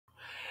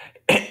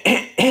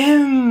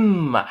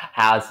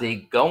How's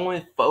it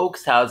going,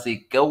 folks? How's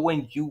it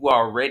going? You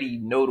already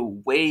know the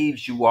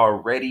waves. You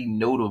already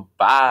know the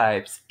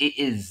vibes. It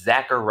is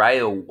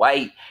Zachariah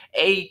White,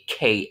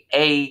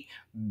 a.k.a.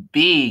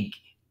 Big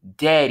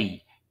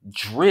Daddy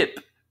Drip,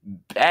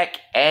 back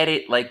at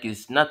it like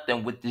it's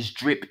nothing with this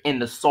drip in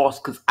the sauce,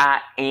 because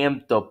I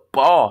am the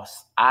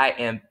boss. I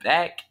am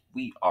back.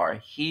 We are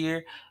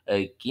here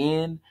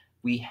again.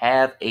 We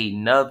have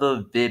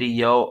another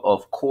video.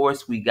 Of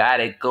course, we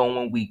got it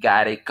going. We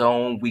got it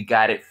going. We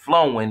got it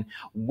flowing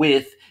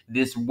with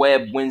this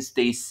Web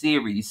Wednesday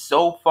series.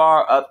 So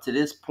far up to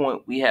this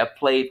point, we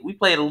played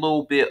a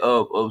little bit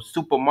of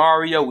Super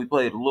Mario. We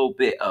played a little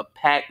bit of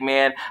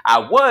Pac-Man. I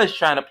was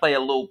trying to play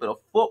a little bit of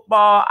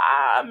football.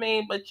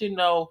 But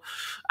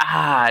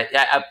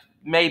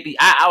maybe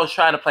I was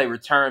trying to play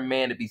Return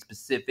Man, to be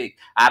specific.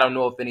 I don't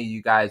know if any of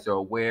you guys are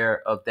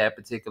aware of that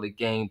particular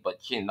game, but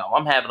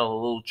I'm having a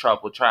little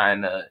trouble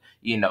trying to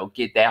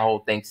get that whole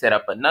thing set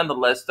up. But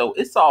nonetheless, though,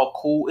 it's all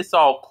cool. It's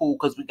all cool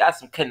because we got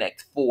some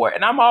Connect 4,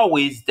 and I'm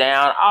always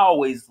down. I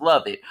always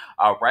love it.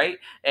 All right,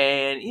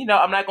 and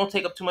I'm not gonna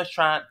take up too much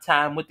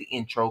time with the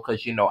intro,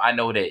 because I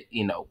know that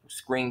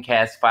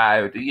Screencast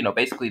 5,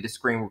 basically the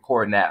screen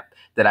recording app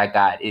that I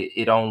got,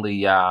 it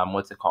only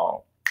what's it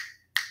called?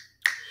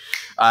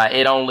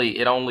 It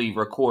only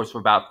records for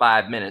about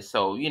 5 minutes.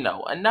 So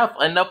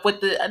enough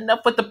with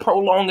the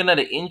prolonging of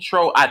the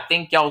intro. I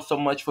thank y'all so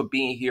much for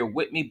being here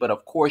with me, but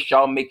of course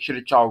y'all make sure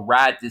that y'all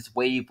ride this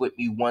wave with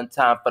me one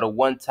time for the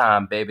one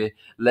time, baby.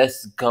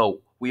 Let's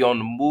go. We on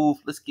the move.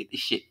 Let's get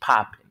this shit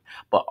popping.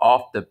 But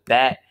off the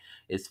bat,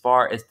 as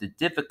far as the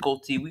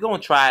difficulty, we're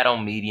going to try it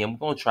on medium.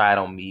 We're going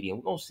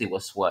to see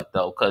what's what,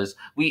 though, because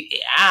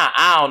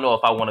I don't know if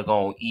I want to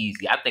go on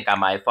easy. I think I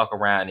might fuck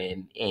around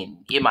and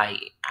I might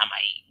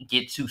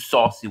get too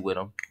saucy with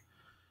them.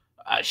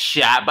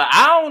 Shot, but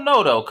I don't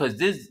know, though, because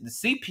the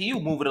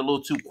CPU moving a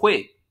little too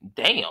quick.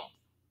 Damn.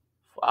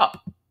 Fuck.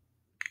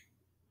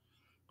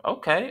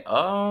 Okay.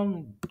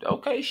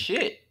 Okay,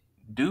 shit.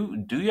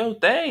 Do your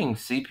thing,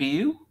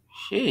 CPU.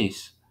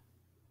 Jeez.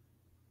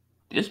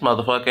 This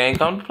motherfucker ain't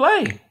come to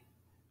play.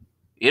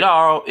 It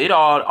all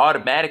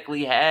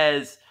automatically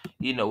has,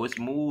 its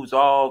moves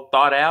all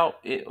thought out.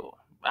 I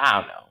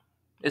don't know.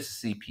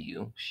 It's a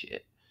CPU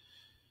shit.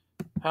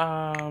 But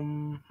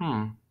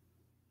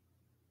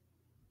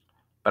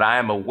I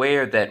am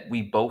aware that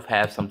we both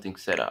have something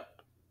set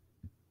up.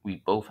 We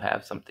both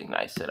have something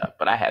nice set up,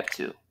 but I have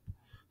two.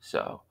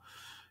 So,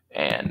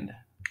 and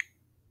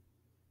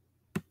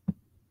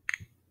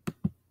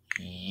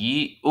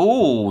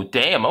ooh,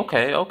 damn.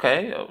 Okay.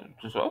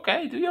 Just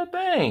okay. Do your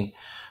thing.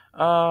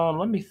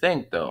 Let me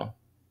think though.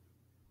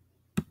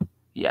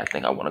 Yeah, I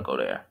think I want to go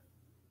there.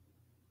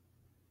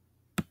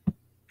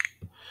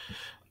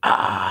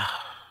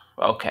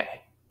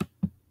 Okay.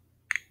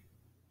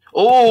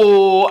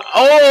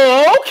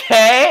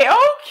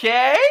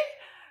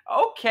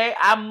 Okay.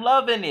 I'm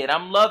loving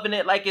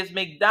it like it's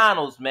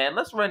McDonald's, man.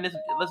 Let's run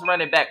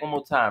it back one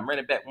more time.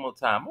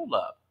 Hold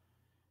up.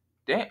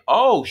 Damn.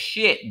 Oh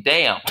shit.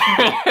 Damn.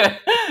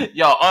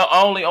 Y'all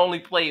only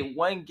played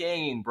one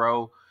game,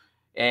 bro.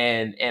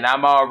 And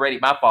I'm already,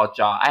 my fault,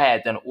 y'all. I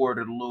had done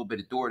ordered a little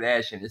bit of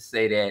DoorDash and to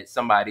say that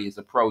somebody is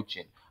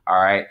approaching.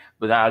 All right.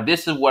 But now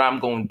this is what I'm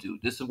going to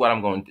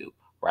do.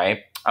 Right.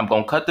 I'm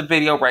going to cut the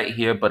video right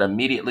here. But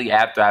immediately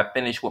after I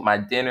finish with my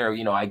dinner,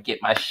 I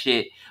get my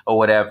shit or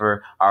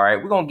whatever. All right.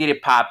 We're going to get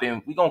it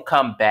popping. We're going to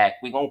come back.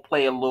 We're going to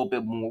play a little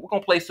bit more. We're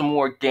going to play some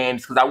more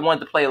games because I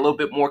wanted to play a little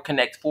bit more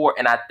Connect 4.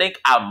 And I think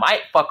I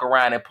might fuck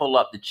around and pull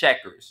up the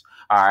checkers.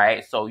 All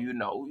right, so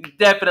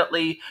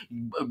definitely,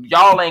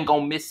 y'all ain't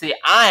gonna miss it.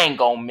 I ain't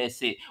gonna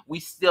miss it. We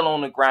still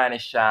on the grind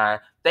and shine.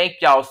 Thank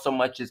y'all so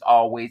much as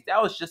always.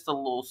 That was just a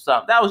little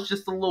something. That was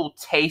just a little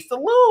taste, a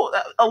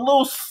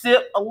little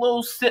sip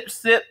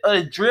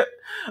of drip.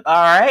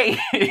 All right,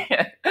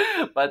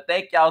 but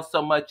thank y'all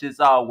so much as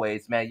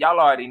always, man. Y'all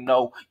already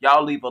know.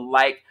 Y'all leave a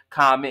like,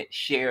 comment,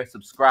 share,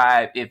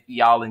 subscribe if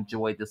y'all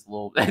enjoyed this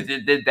little.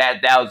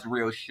 that was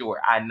real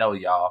short. I know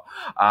y'all.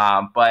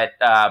 But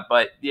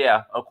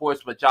yeah, of course.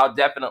 But y'all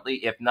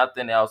definitely, if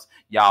nothing else,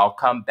 y'all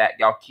come back.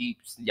 Y'all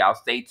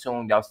stay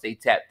tuned. Y'all stay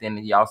tapped in,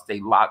 and y'all stay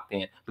locked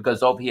in,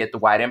 because over here at the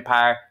White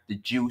Empire, the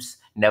juice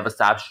never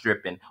stops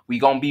dripping. We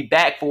gonna be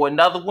back for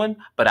another one,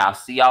 but I'll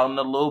see y'all in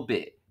a little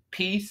bit.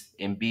 Peace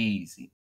and be easy.